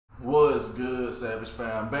What's good, Savage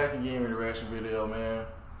fam? Back again with a reaction video, man.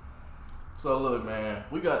 So look, man,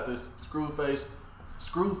 we got this scruface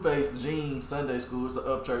jeans Sunday school. It's an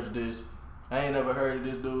UpChurch disc. I ain't never heard of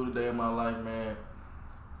this dude a day in my life, man.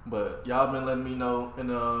 But y'all been letting me know in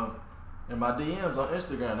my DMs on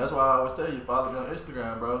Instagram. That's why I always tell you, follow me on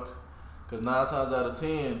Instagram, bro. Cause 9 times out of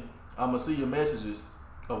 10, I'ma see your messages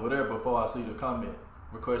over there before I see the comment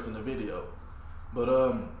requesting the video. But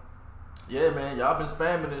yeah, man, y'all been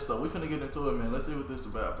spamming it, so we finna get into it, man. Let's see what this is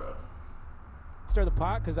about, bro. Stir the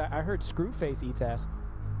pot, because I heard Scruface eats ass.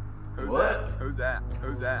 What? Who's that?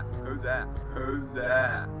 Who's that? Who's that? Who's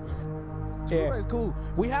that? Yeah. It's cool.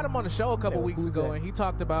 We had him on the show a couple weeks ago, and he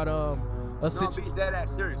talked about No, be dead ass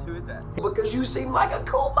serious. Who is that? Because you seem like a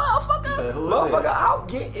cool motherfucker. He said, who is Motherfucker, that? I'll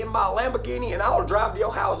get in my Lamborghini and I'll drive to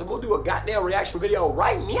your house and we'll do a goddamn reaction video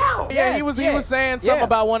right now. Yeah, he was saying something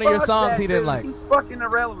about one of your songs he didn't like. He's fucking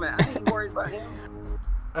irrelevant. I ain't worried about him.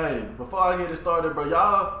 Hey, before I get it started, bro,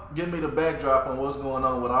 y'all give me the backdrop on what's going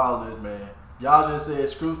on with all this, man. Y'all just said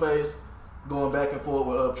Scruface going back and forth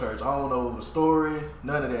with UpChurch. I don't know the story,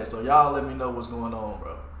 none of that. So y'all let me know what's going on,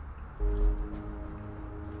 bro.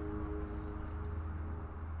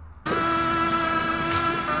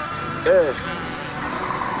 Yeah.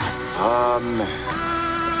 Man.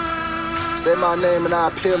 Say my name and I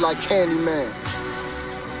appeal like Candyman.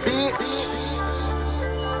 Bitch.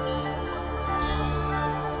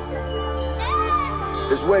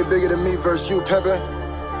 It's way bigger than me versus you, Pepe.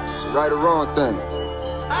 It's a right or wrong thing.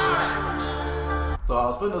 So I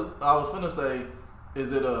was finna say,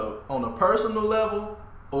 is it on a personal level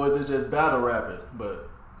or is it just battle rapping? But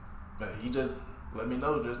he just let me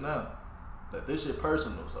know just now that this shit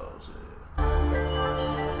personal, so shit.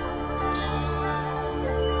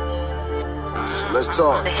 So let's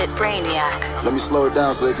talk. The hit Brainiac. Let me slow it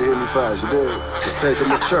down so they can hear me fast, you dig? Just take them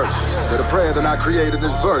to church. Said a prayer, then I created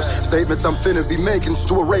this verse. Statements I'm finna be making's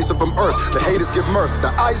to erase it from earth. The haters get murked, the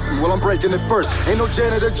ice, well, I'm breaking it first. Ain't no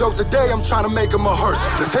janitor joke today, I'm trying to make them a hearse.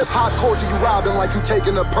 This hip-hop culture, you robbing like you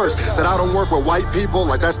taking a purse. Said I don't work with white people,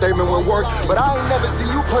 like that statement will work. But I ain't never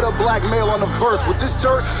seen you put a black male on a verse. With this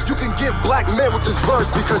dirt, you can get black men with this verse,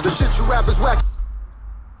 because the shit you rap is whack.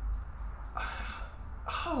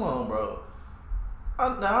 Hold on, bro.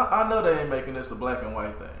 Now, I know they ain't making this a black and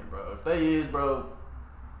white thing, bro. If they is, bro,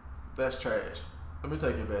 that's trash. Let me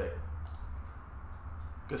take it back.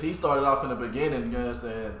 Because he started off in the beginning, you know what I'm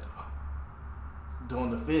saying, doing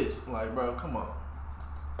the fist. Like, bro, come on.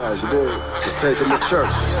 As you did, just take them to church.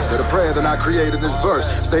 Said a prayer, then I created this verse.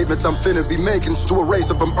 Statements I'm finna be making's to erase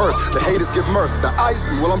it from earth. The haters get murked, the ice,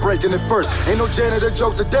 well, I'm breaking it first. Ain't no janitor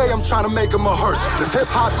joke today, I'm trying to make them a hearse. This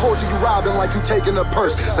hip-hop culture, you robbing like you taking a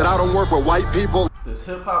purse. Said I don't work with white people. This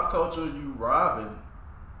hip-hop culture, you robbing.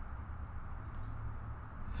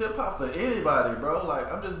 Hip-hop for anybody, bro.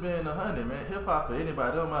 Like, I'm just being 100, man. Hip-hop for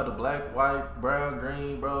anybody. Don't matter black, white, brown,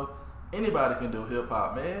 green, bro. Anybody can do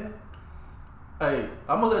hip-hop, man. Hey,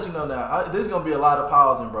 I'm gonna let you know now. There's gonna be a lot of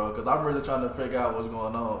pausing, bro, because I'm really trying to figure out what's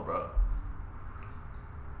going on, bro.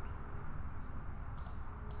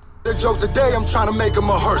 The joke today, I'm trying to make them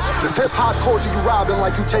a hearse. This hip-hop culture, you robbing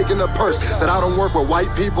like you taking a purse. Said I don't work with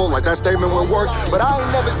white people, like that statement will work. But I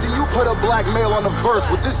ain't never seen you put a black male on a verse.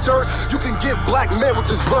 With this dirt, you can get black men with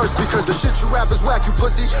this verse, because the shit you rap is whack, you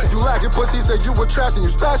pussy. You lacking pussy, said you were trash and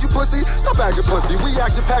you spaz, you pussy. Stop acting pussy. We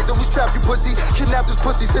action packed and we strap you pussy. Kidnap this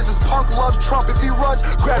pussy since this punk loves Trump. If he runs,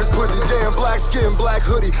 grab his pussy. Damn, black skin, black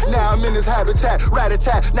hoodie. Now I'm in his habitat,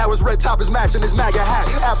 rat-a-tat. Now his red top is matching his MAGA hat.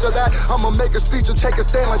 After that, I'ma make a speech and take a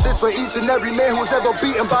stand like this for each and every man who's ever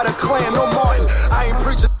beaten by the Klan. No Martin, I ain't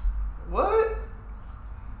preaching. What?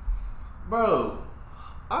 Bro,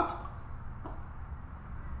 I'm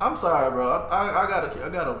sorry, bro. I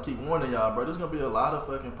gotta keep warning y'all, bro. There's gonna be a lot of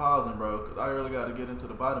fucking pausing, bro, because I really gotta get into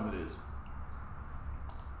the bottom of this.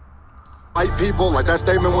 White people, like that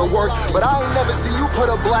statement will work. But I ain't never seen you put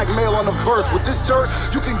a black male on a verse. With this dirt,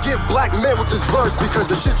 you can get black men with this verse, because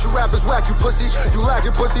the shit you rap is whack, you pussy. You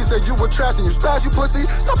lacking pussy, said you were trash and you spaz, you pussy.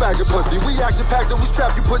 Stop acting pussy. We action packed and we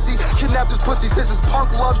strap you pussy. Kidnap this pussy since this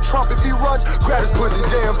punk loves Trump. If he runs, grab his pussy.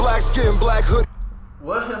 Damn, black skin, black hood.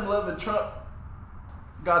 What him loving Trump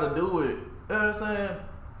gotta do with, you know what I'm saying?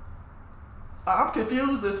 I'm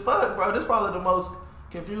confused as fuck, bro. This is probably the most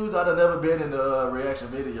confused I'd have ever been in the reaction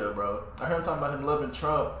video, bro. I heard him talking about him loving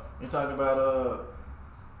Trump. He talking about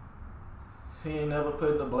he ain't never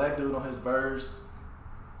putting a black dude on his verse.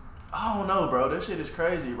 I don't know, bro. That shit is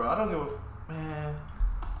crazy, bro. I don't give a man.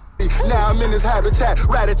 Now I'm in his habitat,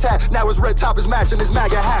 rat-a-tat. Now his red top is matching his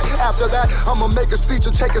MAGA hat. After that, I'ma make a speech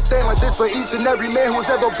and take a stand like this for each and every man who's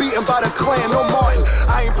ever beaten by the Klan. No Martin,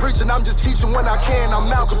 I ain't preaching, I'm just teaching when I can. I'm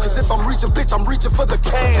Malcolm, cause if I'm reaching, bitch, I'm reaching for the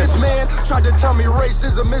can. This man tried to tell me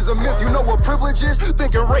racism is a myth. You know what privilege is?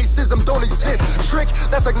 Thinking racism don't exist. Trick,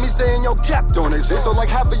 that's like me saying your gap don't exist. So like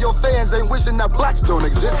half of your fans ain't wishing that blacks don't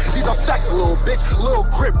exist. These are facts, little bitch. Little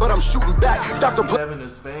grip, but I'm shooting back. Dr. Having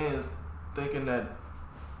his fans thinking that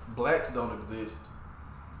blacks don't exist.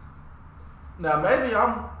 Now maybe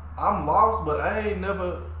I'm lost, but I ain't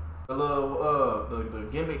never a little the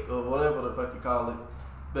gimmick or whatever the fuck you call it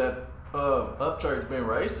that UpChurch been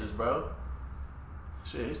racist, bro.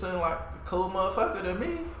 Shit, he seemed like a cool motherfucker to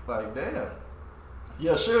me. Like, damn.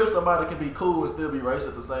 Yeah, sure, somebody can be cool and still be racist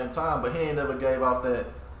at the same time, but he ain't never gave off that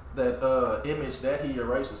image that he a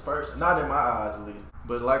racist person. Not in my eyes, at least.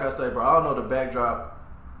 But like I say, bro, I don't know the backdrop.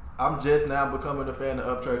 I'm just now becoming a fan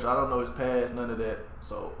of UpChurch. I don't know his past, none of that.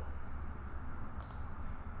 So,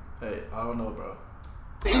 hey, I don't know, bro.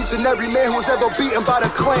 Each and every man who's ever beaten by the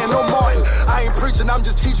Klan, no Martin. I ain't preaching, I'm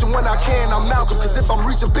just teaching when I can. I'm Malcolm, cause if I'm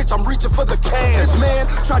reaching, bitch, I'm reaching for the can. This man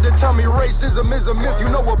tried to tell me racism is a myth.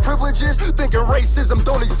 You know what privilege is? Thinking racism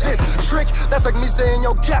don't exist. Trick, that's like me saying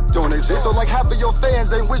your gap don't exist. So like half of your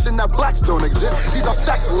fans ain't wishing that blacks don't exist. These are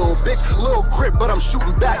facts, little bitch. Little grip, but I'm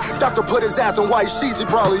shooting back. Doctor put his ass in white sheets, he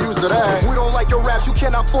probably used to that. If we don't like your raps, you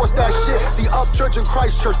cannot force that shit. See, UpChurch and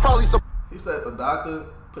Christchurch probably He said the doctor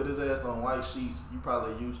put his ass on white sheets. You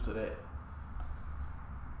probably used to that.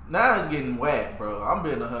 Now it's getting whack, bro. I'm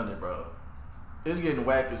being 100, bro. It's getting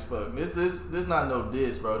whack as fuck. This not no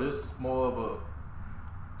diss, bro. This more of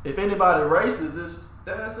a. If anybody racist, it's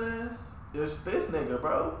this nigga,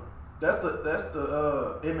 bro. That's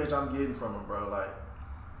the image I'm getting from him, bro. Like,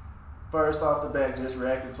 first off the bat, just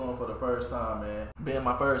reacting to him for the first time, man. Being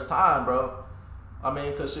my first time, bro. I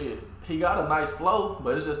mean, cause shit, he got a nice flow,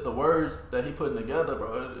 but it's just the words that he putting together,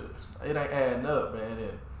 bro. It ain't adding up, man.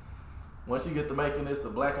 And once you get to making this a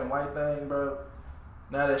black and white thing, bro,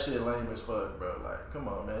 now that shit lame as fuck, bro. Like, come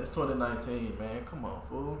on, man. It's 2019, man. Come on,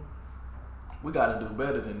 fool. We gotta do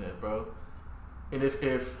better than that, bro. And if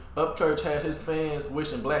UpChurch had his fans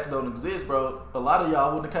wishing blacks don't exist, bro, a lot of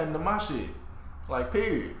y'all wouldn't have came to my shit. Like,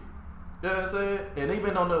 period. You know what I'm saying? And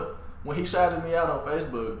even when he shouted me out on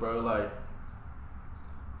Facebook, bro, like,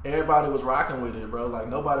 everybody was rocking with it, bro. Like,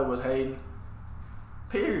 nobody was hating.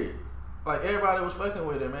 Period. Like, everybody was fucking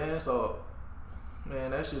with it, man. So,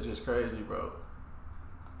 man, that shit just crazy, bro.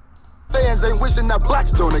 Fans ain't wishing that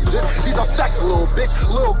blacks don't exist. These are facts, little bitch.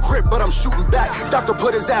 Little grip, but I'm shooting back. Doctor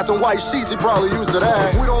put his ass on white sheets, he probably used to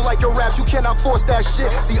that. If we don't like your raps, you cannot force that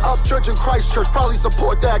shit. See, UpChurch and Christchurch probably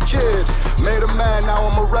support that kid. Made a man, now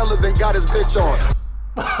I'm irrelevant, got his bitch on.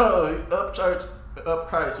 UpChurch,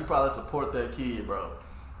 UpChrist, you probably support that kid, bro.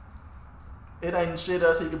 It ain't shit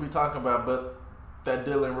else he could be talking about but that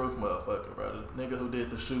Dylan Roof motherfucker, bro. The nigga who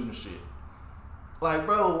did the shooting shit. Like,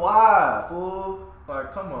 bro, why, fool?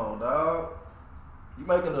 Like, come on, dog. You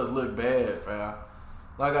making us look bad, fam.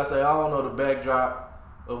 Like I say, I don't know the backdrop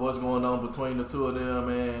of what's going on between the two of them,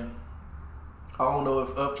 man. I don't know if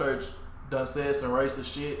UpChurch done said some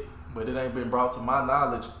racist shit, but it ain't been brought to my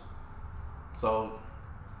knowledge. So,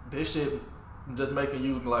 this shit just making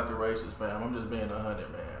you look like a racist, fam. I'm just being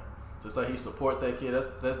 100, man. To say he support that kid,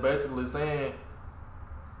 that's basically saying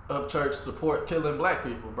UpChurch support killing black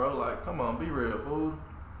people, bro. Like, come on, be real, fool.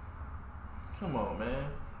 Come on, man.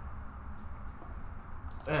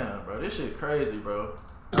 Damn, bro, this shit crazy, bro.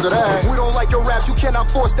 If we don't like your raps, you cannot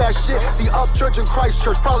force that shit. See, UpChurch and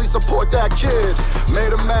Christchurch probably support that kid. Made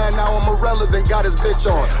a man, now I'm irrelevant, got his bitch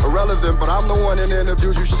on. Irrelevant, but I'm the one in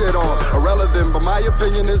interviews you shit on. Irrelevant, but my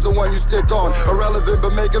opinion is the one you stick on. Irrelevant,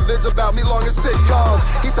 but making vids about me long as sitcoms.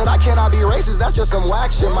 He said I cannot be racist, that's just some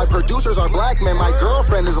whack shit. My producers are black men, my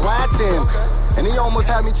girlfriend is Latin. And he almost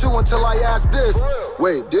had me too until I asked this.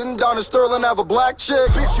 Wait, didn't Donna Sterling have a black chick?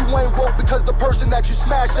 Bitch, you ain't woke because the person that you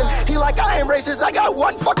smashing. He like, I ain't racist, I got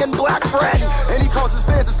one fucking black friend. And he calls his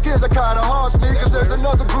fans the skins, that kinda haunts me. Cause there's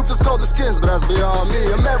another group that's called the skins, but that's beyond me.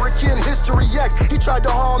 American History X, he tried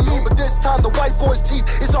to harm me. But this time the white boy's teeth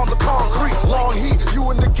is on the concrete. Long heat, you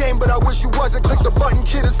in the game, but I wish you wasn't. Click the button,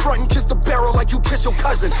 kid is front and kiss the barrel like you kiss your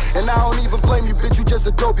cousin. And I don't even blame you, bitch, you just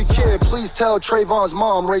a dopey kid. Please tell Trayvon's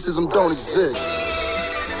mom racism don't exist.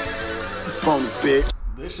 Phony bitch.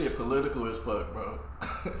 This shit political as fuck, bro.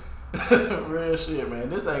 Real shit,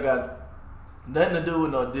 man. This ain't got nothing to do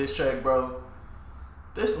with no diss track, bro.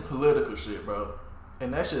 This some political shit, bro.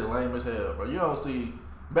 And that shit lame as hell, bro. You don't see,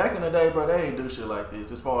 back in the day, bro, they ain't do shit like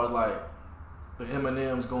this. As far as like the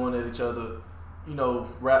Eminems going at each other, you know,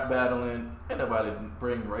 rap battling. Ain't nobody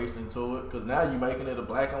bring race into it. Cause now you making it a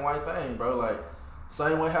black and white thing, bro. Like,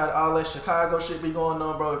 same way how all that Chicago shit be going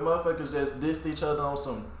on, bro. If motherfuckers just dissed each other on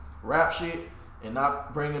some rap shit and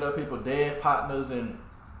not bringing up people dead partners and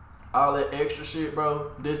all that extra shit,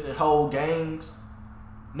 bro. Dissing whole gangs.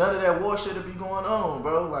 none of that war shit will be going on,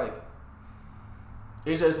 bro. Like,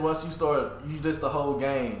 it's just once you start, you diss the whole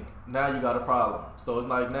gang, now you got a problem. So it's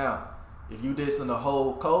like now, if you dissing the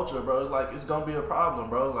whole culture, bro, it's like it's gonna be a problem,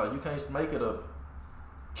 bro. Like you can't make it up.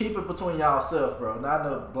 Keep it between y'all self, bro. Not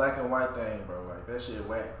the black and white thing, bro. Like that shit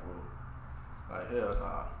whack, bro. Like hell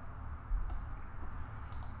nah.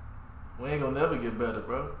 We ain't gonna never get better,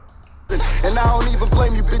 bro. And I don't even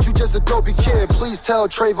blame you, bitch, you just a dopey kid. Please tell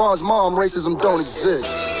Trayvon's mom racism don't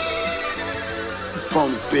exist. You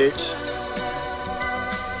phony bitch.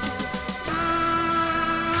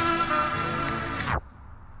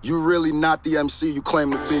 You really not the MC you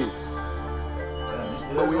claim to be.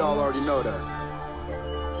 But we all already know that.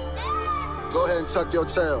 Go ahead and tuck your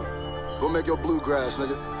tail. Go make your bluegrass,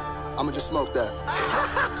 nigga. I'ma just smoke that.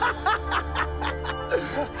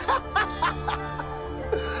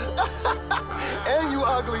 And you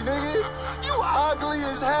ugly, nigga. You ugly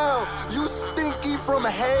as hell. You stinky from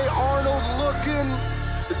Hey Arnold looking.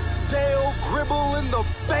 Dale Gribble in the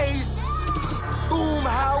face. Boom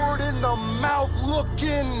Howard in the mouth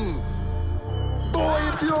looking. Boy,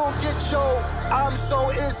 if you don't get your I'm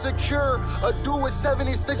so insecure, a dude with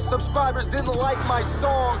 76 subscribers didn't like my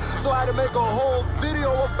song, so I had to make a whole video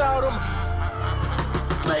about him.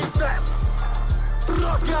 Face that.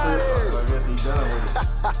 Got it. I guess he's done with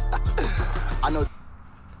it. I know.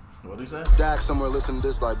 What'd he say? Dak somewhere listening to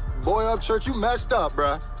this like, boy, UpChurch, you messed up,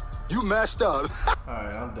 bruh. You messed up.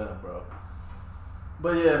 Alright, I'm done, bro.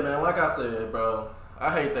 But yeah, man, like I said, bro,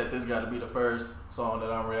 I hate that this got to be the first song that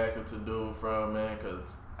I'm reacting to dude from, man,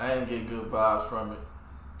 because I ain't get good vibes from it.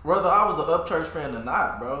 Whether I was an UpChurch fan or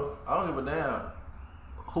not, bro, I don't give a damn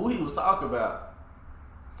who he was talking about.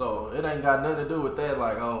 So it ain't got nothing to do with that,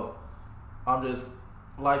 like, oh, I'm just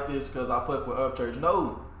like this because I fuck with UpChurch.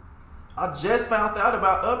 No, I just found out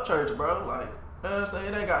about UpChurch, bro. Like, you know what I'm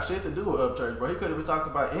saying? It ain't got shit to do with UpChurch, bro. He could have been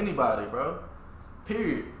talking about anybody, bro.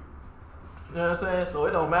 Period. You know what I'm saying? So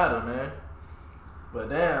it don't matter, man. But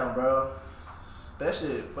damn, bro. That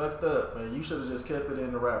shit fucked up, man. You should have just kept it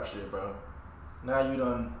in the rap shit, bro. Now you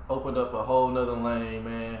done opened up a whole nother lane,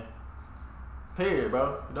 man. Period,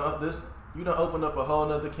 bro. You done opened up a whole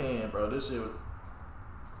nother can, bro. This shit,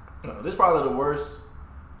 this probably the worst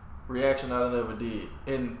reaction I done ever did.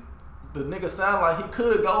 And the nigga sound like he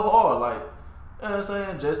could go hard, like, you know what I'm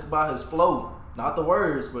saying? Just by his flow. Not the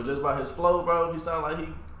words, but just by his flow, bro. He sound like he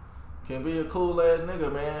can be a cool ass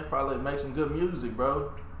nigga, man. Probably make some good music,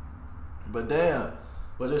 bro. But damn.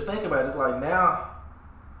 But just think about it. It's like now,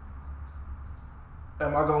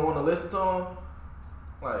 am I gonna want to listen to him?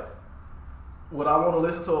 Like, would I want to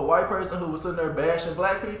listen to a white person who was sitting there bashing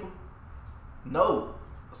black people? No.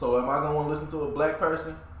 So am I gonna want to listen to a black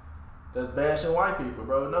person that's bashing white people,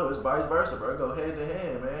 bro? No, it's vice versa, bro. Go hand to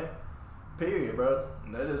hand, man. Period, bro.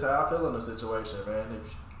 And that's just how I feel in the situation, man.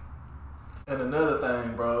 And another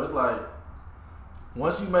thing, bro, it's like,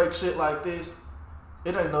 once you make shit like this,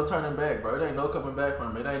 it ain't no turning back, bro. It ain't no coming back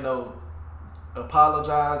from it. It ain't no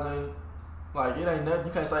apologizing. Like, it ain't nothing.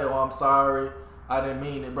 You can't say, oh, I'm sorry, I didn't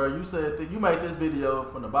mean it, bro. You said you made this video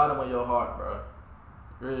from the bottom of your heart, bro.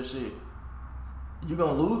 Real shit. You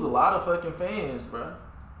gonna lose a lot of fucking fans, bro.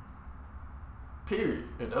 Period.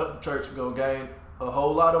 And UpChurch gonna gain a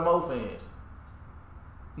whole lot of more fans.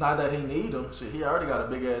 Not that he need them. Shit, he already got a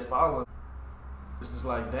big ass following. It's just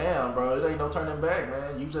like, damn, bro, it ain't no turning back,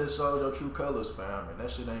 man. You just showed your true colors, fam, and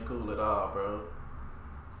that shit ain't cool at all, bro.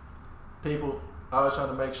 People always trying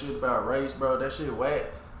to make shit about race, bro. That shit whack.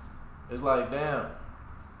 It's like, damn.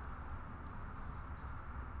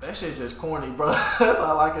 That shit just corny, bro. That's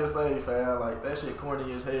all I can say, fam. Like, that shit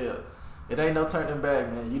corny as hell. It ain't no turning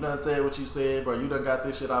back, man. You done said what you said, bro. You done got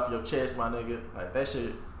this shit off your chest, my nigga. Like, that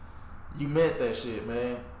shit, you meant that shit,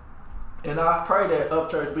 man. And I pray that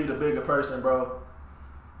UpChurch be the bigger person, bro.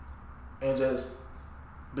 And just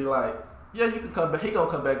be like, yeah, you can come back. He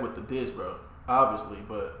gonna come back with the diss, bro. Obviously,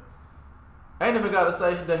 but I ain't even gotta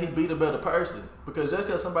say that he be the better person. Because just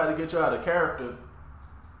because somebody get you out of character,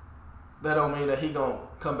 that don't mean that he gonna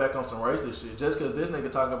come back on some racist shit. Just because this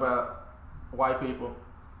nigga talking about white people,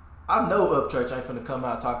 I know UpChurch ain't finna come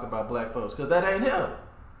out talking about black folks. Because that ain't him.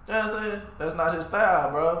 You know what I'm saying? That's not his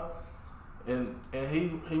style, bro. And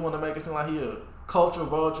he want to make it seem like he a culture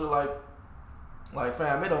vulture, like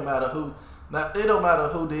fam. It don't matter who. It don't matter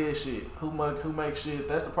who did shit, who makes shit.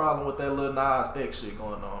 That's the problem with that Lil Nas X shit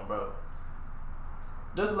going on, bro.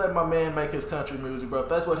 Just let my man make his country music, bro. If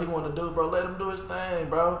that's what he want to do, bro, let him do his thing,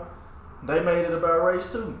 bro. They made it about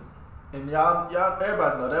race too, and y'all,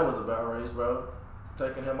 everybody know that was about race, bro.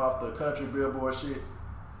 Taking him off the country billboard shit.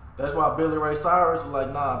 That's why Billy Ray Cyrus was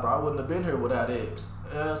like, nah, bro, I wouldn't have been here without X.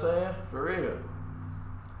 You know what I'm saying? For real.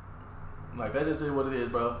 Like, that just is what it is,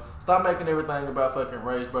 bro. Stop making everything about fucking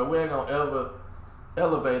race, bro. We ain't gonna ever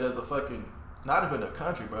elevate as a fucking, not even a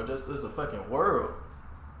country, bro, just as a fucking world,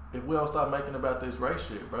 if we don't stop making about this race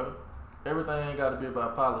shit, bro. Everything ain't gotta be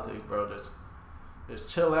about politics, bro. Just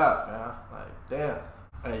chill out, man. Like, damn.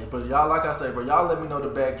 Hey, but y'all, like I say, bro, y'all let me know the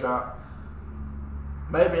backdrop.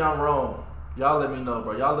 Maybe I'm wrong. Y'all let me know,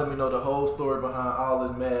 bro. Y'all let me know the whole story behind all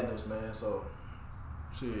this madness, man. So,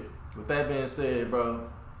 shit. With that being said, bro,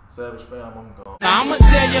 Savage fam, I'm gone. Now I'ma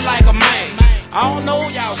tell you like a man, I don't know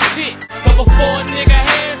y'all shit, but before a nigga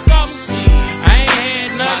had something, I ain't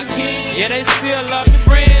had nothing. Yeah, they still love me,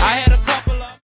 friend. I had a